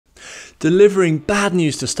Delivering bad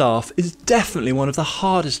news to staff is definitely one of the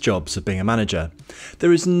hardest jobs of being a manager.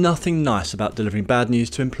 There is nothing nice about delivering bad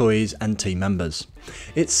news to employees and team members.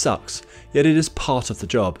 It sucks, yet it is part of the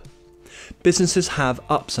job. Businesses have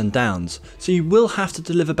ups and downs, so you will have to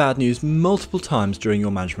deliver bad news multiple times during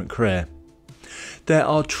your management career. There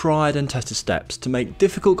are tried and tested steps to make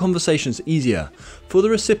difficult conversations easier for the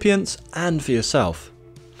recipients and for yourself.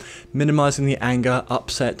 Minimising the anger,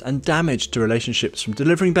 upset and damage to relationships from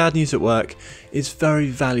delivering bad news at work is very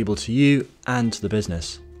valuable to you and to the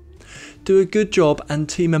business. Do a good job and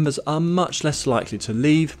team members are much less likely to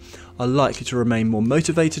leave, are likely to remain more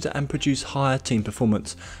motivated and produce higher team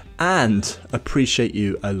performance and appreciate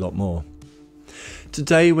you a lot more.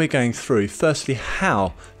 Today we're going through firstly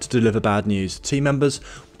how to deliver bad news to team members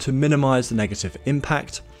to minimise the negative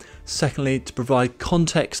impact. Secondly, to provide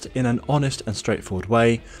context in an honest and straightforward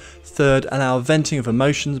way. Third, allow venting of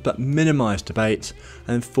emotions but minimise debate.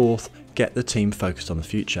 And fourth, get the team focused on the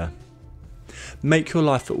future. Make your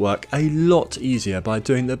life at work a lot easier by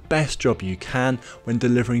doing the best job you can when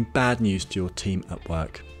delivering bad news to your team at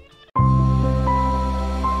work.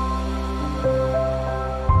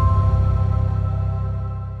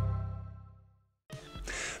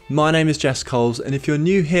 My name is Jess Coles, and if you're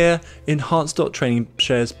new here, Enhance.training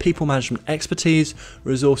shares people management expertise,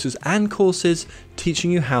 resources and courses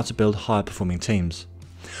teaching you how to build higher performing teams.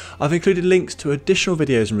 I've included links to additional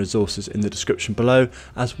videos and resources in the description below,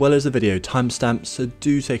 as well as the video timestamps, so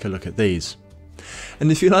do take a look at these.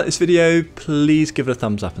 And if you like this video, please give it a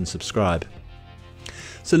thumbs up and subscribe.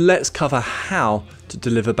 So let's cover how to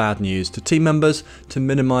deliver bad news to team members to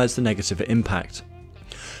minimise the negative impact.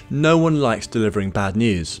 No one likes delivering bad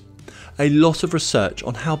news. A lot of research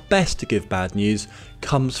on how best to give bad news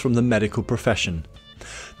comes from the medical profession.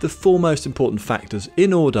 The four most important factors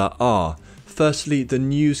in order are: firstly, the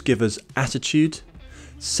news giver's attitude;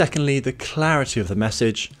 secondly, the clarity of the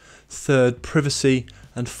message; third, privacy;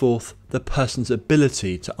 and fourth, the person's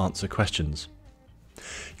ability to answer questions.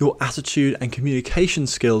 Your attitude and communication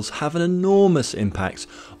skills have an enormous impact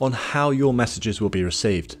on how your messages will be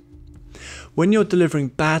received. When you're delivering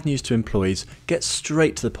bad news to employees, get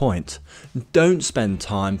straight to the point. Don't spend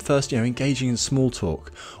time first engaging in small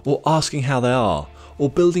talk, or asking how they are, or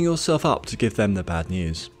building yourself up to give them the bad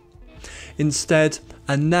news. Instead,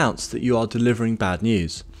 announce that you are delivering bad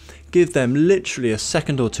news. Give them literally a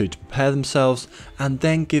second or two to prepare themselves, and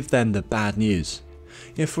then give them the bad news.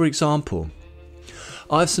 For example,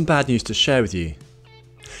 I have some bad news to share with you.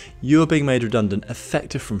 You are being made redundant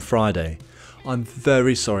effective from Friday. I'm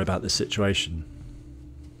very sorry about this situation.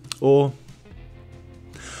 Or,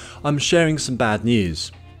 I'm sharing some bad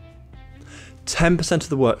news. 10% of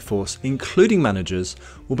the workforce, including managers,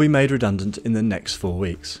 will be made redundant in the next 4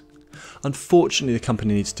 weeks. Unfortunately, the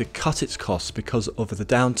company needs to cut its costs because of the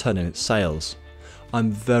downturn in its sales.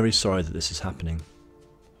 I'm very sorry that this is happening.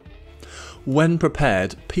 When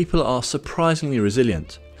prepared, people are surprisingly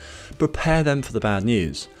resilient. Prepare them for the bad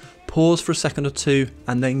news. Pause for a second or two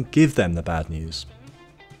and then give them the bad news.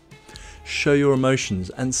 Show your emotions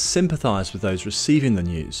and sympathise with those receiving the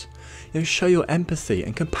news. Show your empathy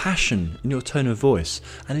and compassion in your tone of voice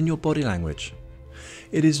and in your body language.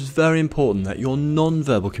 It is very important that your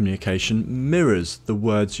non-verbal communication mirrors the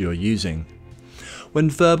words you're using. When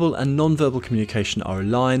verbal and non-verbal communication are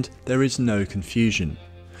aligned, there is no confusion.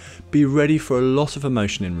 Be ready for a lot of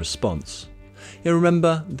emotion in response.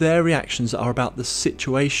 Remember, their reactions are about the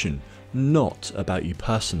situation, not about you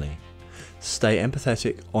personally. Stay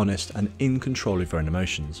empathetic, honest and in control of your own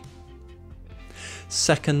emotions.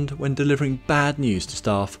 Second, when delivering bad news to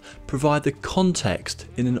staff, provide the context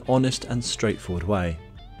in an honest and straightforward way.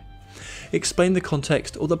 Explain the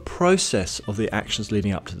context or the process of the actions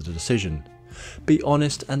leading up to the decision. Be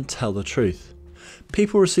honest and tell the truth.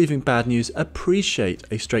 People receiving bad news appreciate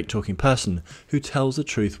a straight-talking person who tells the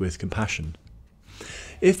truth with compassion.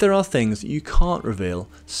 If there are things that you can't reveal,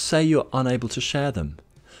 say you're unable to share them.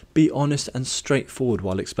 Be honest and straightforward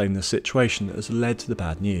while explaining the situation that has led to the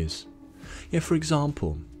bad news. For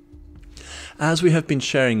example, as we have been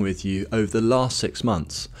sharing with you over the last 6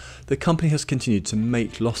 months, the company has continued to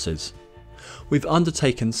make losses. We've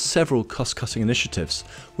undertaken several cost-cutting initiatives,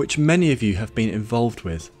 which many of you have been involved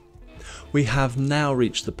with. We have now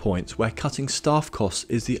reached the point where cutting staff costs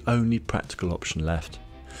is the only practical option left.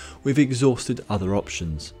 We've exhausted other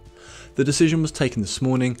options. The decision was taken this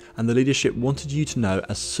morning and the leadership wanted you to know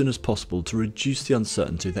as soon as possible to reduce the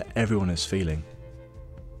uncertainty that everyone is feeling.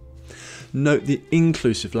 Note the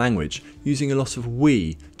inclusive language, using a lot of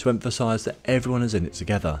we to emphasise that everyone is in it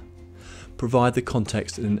together. Provide the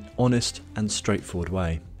context in an honest and straightforward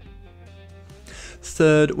way.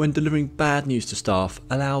 Third, when delivering bad news to staff,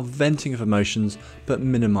 allow venting of emotions but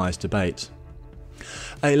minimise debate.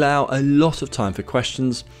 Allow a lot of time for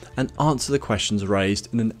questions and answer the questions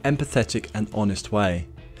raised in an empathetic and honest way.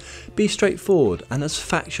 Be straightforward and as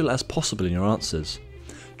factual as possible in your answers.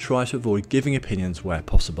 Try to avoid giving opinions where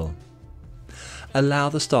possible. Allow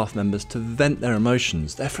the staff members to vent their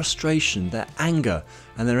emotions, their frustration, their anger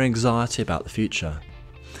and their anxiety about the future.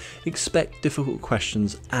 Expect difficult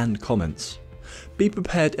questions and comments. Be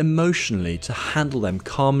prepared emotionally to handle them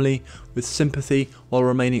calmly, with sympathy, while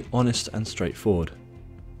remaining honest and straightforward.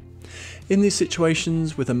 In these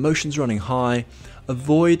situations, with emotions running high,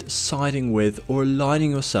 avoid siding with or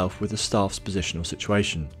aligning yourself with the staff's position or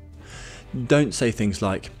situation. Don't say things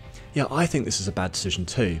like, "Yeah, I think this is a bad decision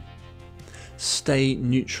too." Stay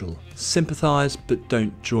neutral, sympathise but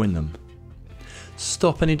don't join them.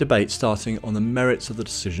 Stop any debate starting on the merits of the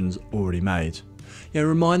decisions already made.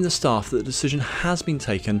 Remind the staff that the decision has been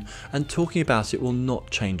taken and talking about it will not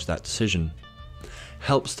change that decision.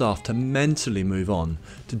 Help staff to mentally move on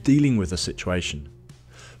to dealing with the situation.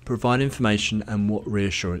 Provide information and what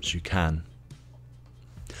reassurance you can.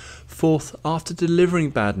 Fourth, after delivering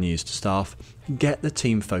bad news to staff, get the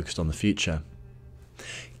team focused on the future.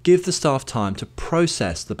 Give the staff time to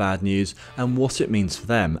process the bad news and what it means for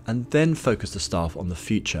them, and then focus the staff on the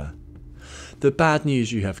future. The bad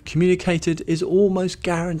news you have communicated is almost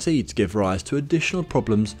guaranteed to give rise to additional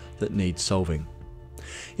problems that need solving.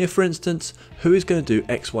 For instance, who is going to do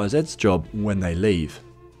XYZ's job when they leave?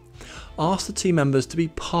 Ask the team members to be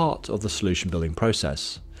part of the solution building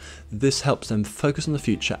process. This helps them focus on the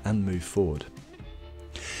future and move forward.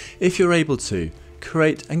 If you're able to,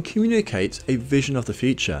 create and communicate a vision of the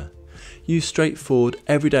future. Use straightforward,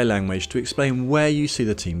 everyday language to explain where you see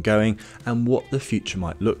the team going and what the future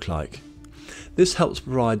might look like. This helps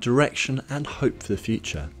provide direction and hope for the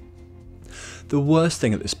future. The worst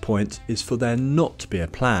thing at this point is for there not to be a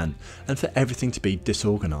plan and for everything to be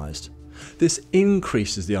disorganised. This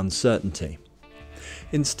increases the uncertainty.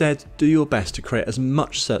 Instead, do your best to create as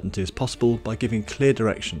much certainty as possible by giving clear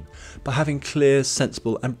direction, by having clear,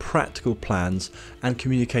 sensible and practical plans and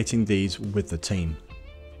communicating these with the team.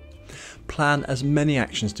 Plan as many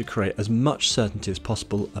actions to create as much certainty as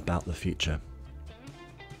possible about the future.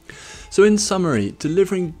 So in summary,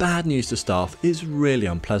 delivering bad news to staff is really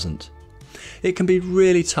unpleasant. It can be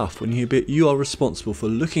really tough when you are responsible for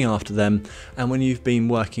looking after them and when you've been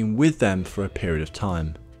working with them for a period of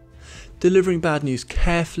time. Delivering bad news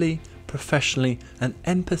carefully, professionally and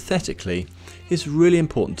empathetically is really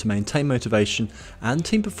important to maintain motivation and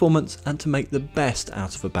team performance and to make the best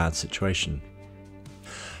out of a bad situation.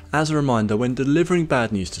 As a reminder, when delivering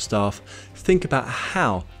bad news to staff, think about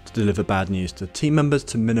how to deliver bad news to team members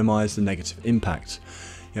to minimise the negative impact.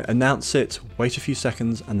 Announce it, wait a few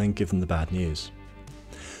seconds and then give them the bad news.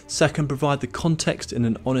 Second, provide the context in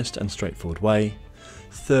an honest and straightforward way.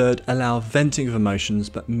 Third, allow venting of emotions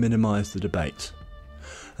but minimise the debate.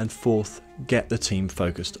 And fourth, get the team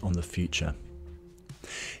focused on the future.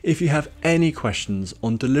 If you have any questions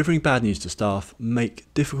on delivering bad news to staff,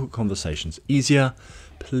 make difficult conversations easier,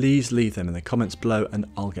 please leave them in the comments below and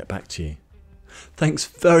I'll get back to you. Thanks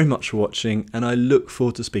very much for watching and I look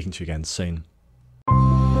forward to speaking to you again soon.